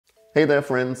Hey there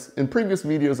friends! In previous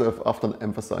videos I've often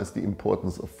emphasized the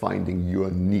importance of finding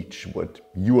your niche, what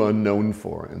you are known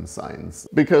for in science,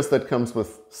 because that comes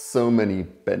with so many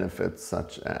benefits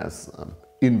such as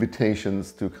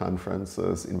invitations to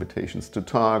conferences, invitations to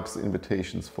talks,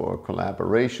 invitations for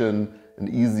collaboration, an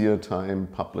easier time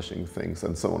publishing things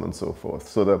and so on and so forth.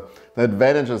 So the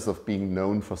advantages of being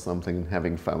known for something and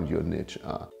having found your niche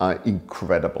are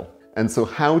incredible. And so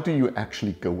how do you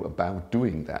actually go about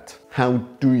doing that? How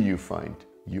do you find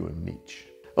your niche?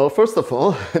 Well, first of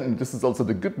all, and this is also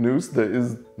the good news, there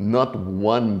is not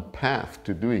one path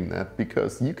to doing that,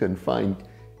 because you can find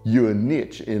your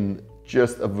niche in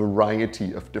just a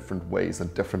variety of different ways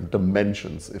and different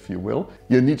dimensions, if you will.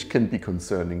 Your niche can be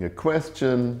concerning a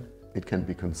question, it can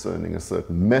be concerning a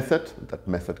certain method. That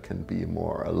method can be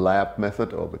more a lab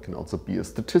method, or it can also be a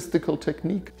statistical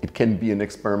technique. It can be an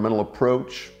experimental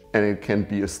approach. And it can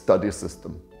be a study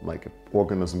system, like an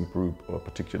organism group or a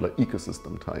particular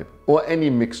ecosystem type, or any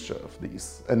mixture of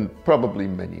these, and probably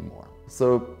many more.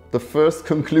 So the first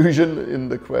conclusion in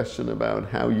the question about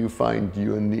how you find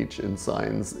your niche in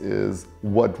science is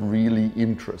what really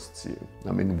interests you.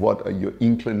 I mean, what are your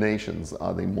inclinations?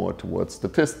 Are they more towards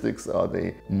statistics? Are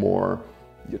they more,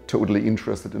 you're totally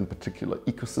interested in a particular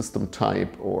ecosystem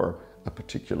type or a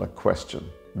particular question?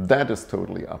 That is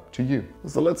totally up to you.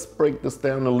 So let's break this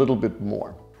down a little bit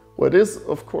more. What is,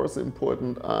 of course,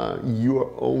 important are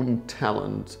your own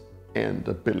talent and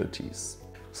abilities.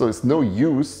 So it's no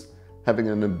use having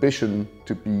an ambition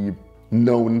to be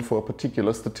known for a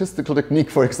particular statistical technique,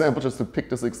 for example, just to pick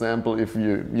this example, if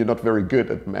you're not very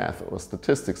good at math or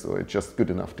statistics, or it's just good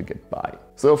enough to get by.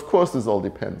 So of course this all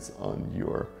depends on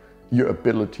your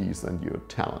abilities and your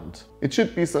talent. It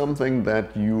should be something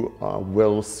that you are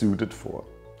well suited for.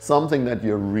 Something that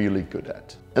you're really good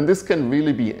at. And this can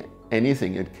really be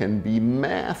anything. It can be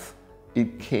math.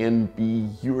 It can be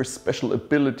your special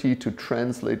ability to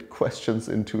translate questions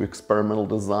into experimental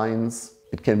designs.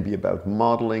 It can be about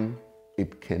modeling.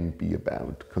 It can be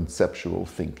about conceptual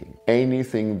thinking.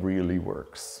 Anything really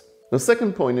works. The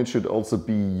second point, it should also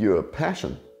be your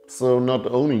passion. So not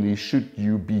only should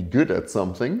you be good at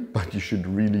something, but you should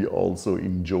really also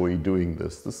enjoy doing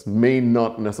this. This may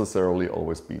not necessarily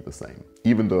always be the same,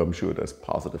 even though I'm sure there's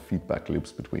positive feedback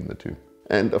loops between the two.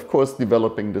 And of course,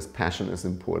 developing this passion is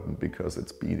important because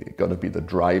it's gonna be the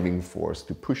driving force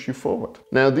to push you forward.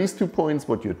 Now, these 2 points,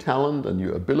 what your talent and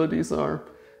your abilities are,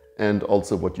 and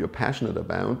also what you're passionate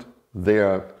about, they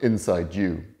are inside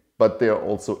you, but they are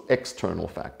also external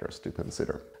factors to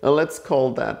consider. Now let's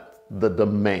call that the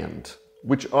demand,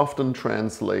 which often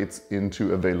translates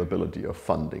into availability of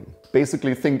funding.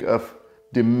 Basically think of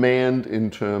demand in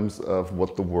terms of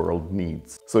what the world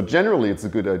needs. So generally it's a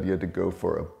good idea to go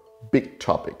for a big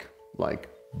topic like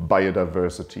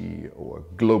biodiversity or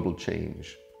global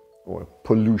change or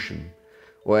pollution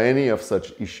or any of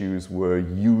such issues where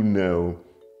you know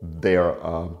there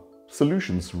are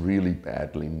solutions really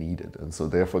badly needed, and so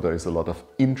therefore there is a lot of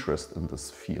interest in this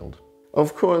field.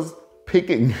 Of course,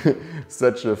 picking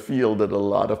such a field that a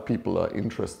lot of people are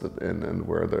interested in and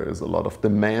where there is a lot of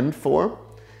demand for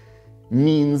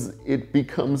means it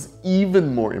becomes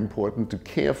even more important to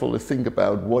carefully think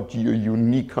about what your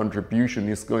unique contribution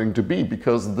is going to be,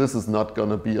 because this is not going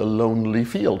to be a lonely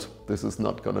field. This is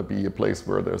not going to be a place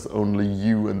where there's only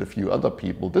you and a few other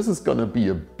people. This is going to be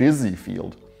a busy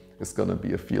field. It's going to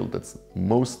be a field that's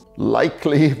most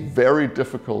likely very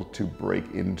difficult to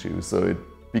break into. So it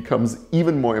becomes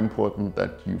even more important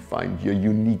that you find your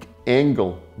unique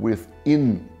angle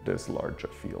within this larger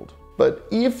field. But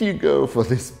if you go for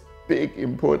this big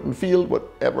important field,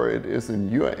 whatever it is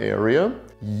in your area,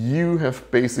 you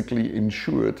have basically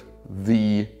ensured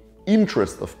the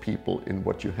interest of people in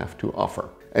what you have to offer.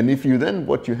 And if you then,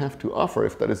 what you have to offer,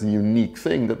 if that is a unique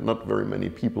thing that not very many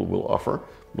people will offer,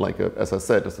 like as I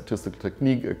said, a statistical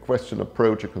technique, a question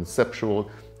approach, a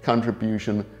conceptual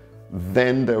contribution,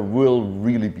 then there will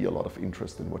really be a lot of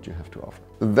interest in what you have to offer.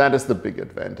 That is the big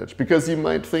advantage, because you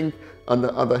might think, on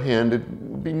the other hand, it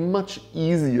would be much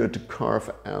easier to carve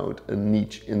out a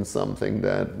niche in something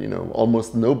that,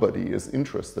 almost nobody is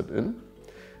interested in.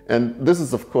 And this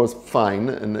is of course fine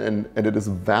and it is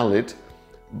valid,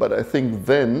 but I think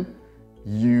then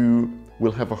you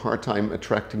will have a hard time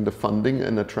attracting the funding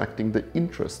and attracting the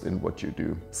interest in what you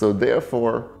do. So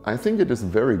therefore, I think it is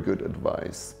very good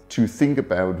advice to think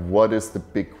about what is the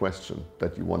big question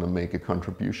that you want to make a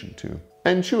contribution to.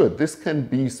 And sure, this can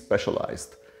be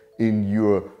specialized in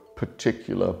your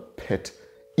particular pet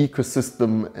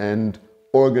ecosystem and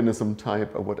organism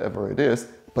type or whatever it is,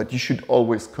 but you should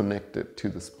always connect it to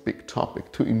this big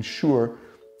topic to ensure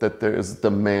that there is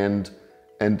demand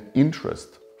and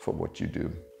interest for what you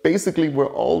do. basically where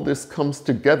all this comes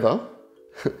together,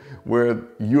 where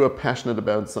you are passionate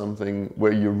about something,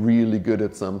 where you're really good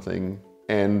at something,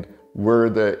 and where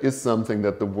there is something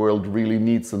that the world really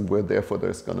needs, and where therefore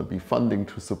there's going to be funding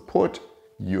to support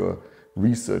your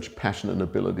research passion and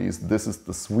abilities. This is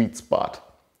the sweet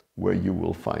spot where you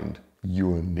will find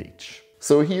your niche.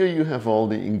 So here you have all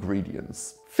the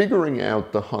ingredients. Figuring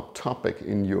out the hot topic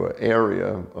in your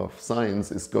area of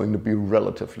science is going to be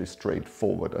relatively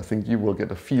straightforward. I think you will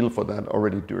get a feel for that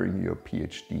already during your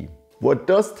PhD. What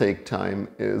does take time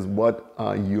is what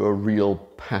are your real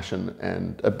passion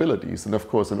and abilities. And of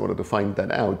course, in order to find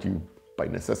that out, you by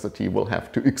necessity will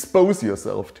have to expose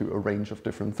yourself to a range of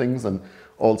different things and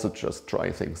also just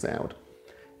try things out.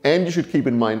 And you should keep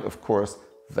in mind, of course,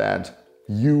 that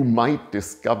you might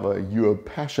discover your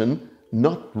passion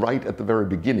not right at the very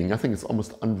beginning. I think it's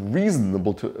almost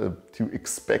unreasonable to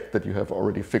expect that you have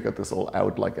already figured this all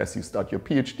out, like as you start your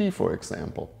PhD, for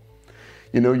example.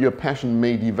 You know, your passion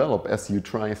may develop as you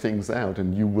try things out,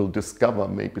 and you will discover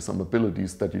maybe some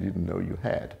abilities that you didn't know you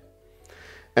had.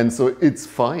 And so it's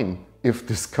fine if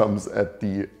this comes at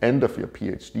the end of your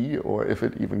PhD, or if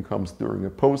it even comes during a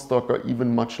postdoc, or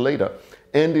even much later.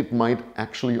 And it might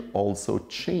actually also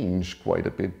change quite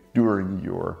a bit during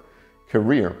your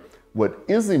career. What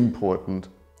is important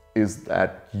is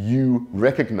that you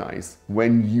recognize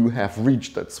when you have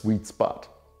reached that sweet spot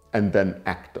and then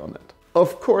act on it.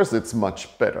 Of course, it's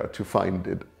much better to find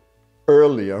it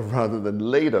earlier rather than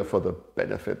later for the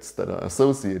benefits that are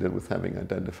associated with having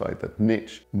identified that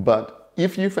niche. But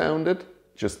if you found it,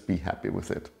 just be happy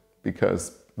with it,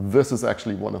 because this is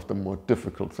actually one of the more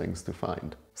difficult things to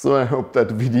find. So I hope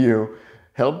that video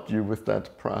helped you with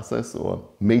that process or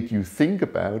made you think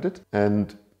about it.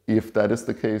 And if that is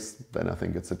the case, then I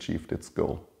think it's achieved its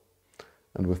goal.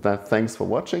 And with that, thanks for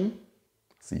watching.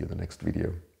 See you in the next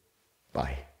video.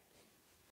 Bye.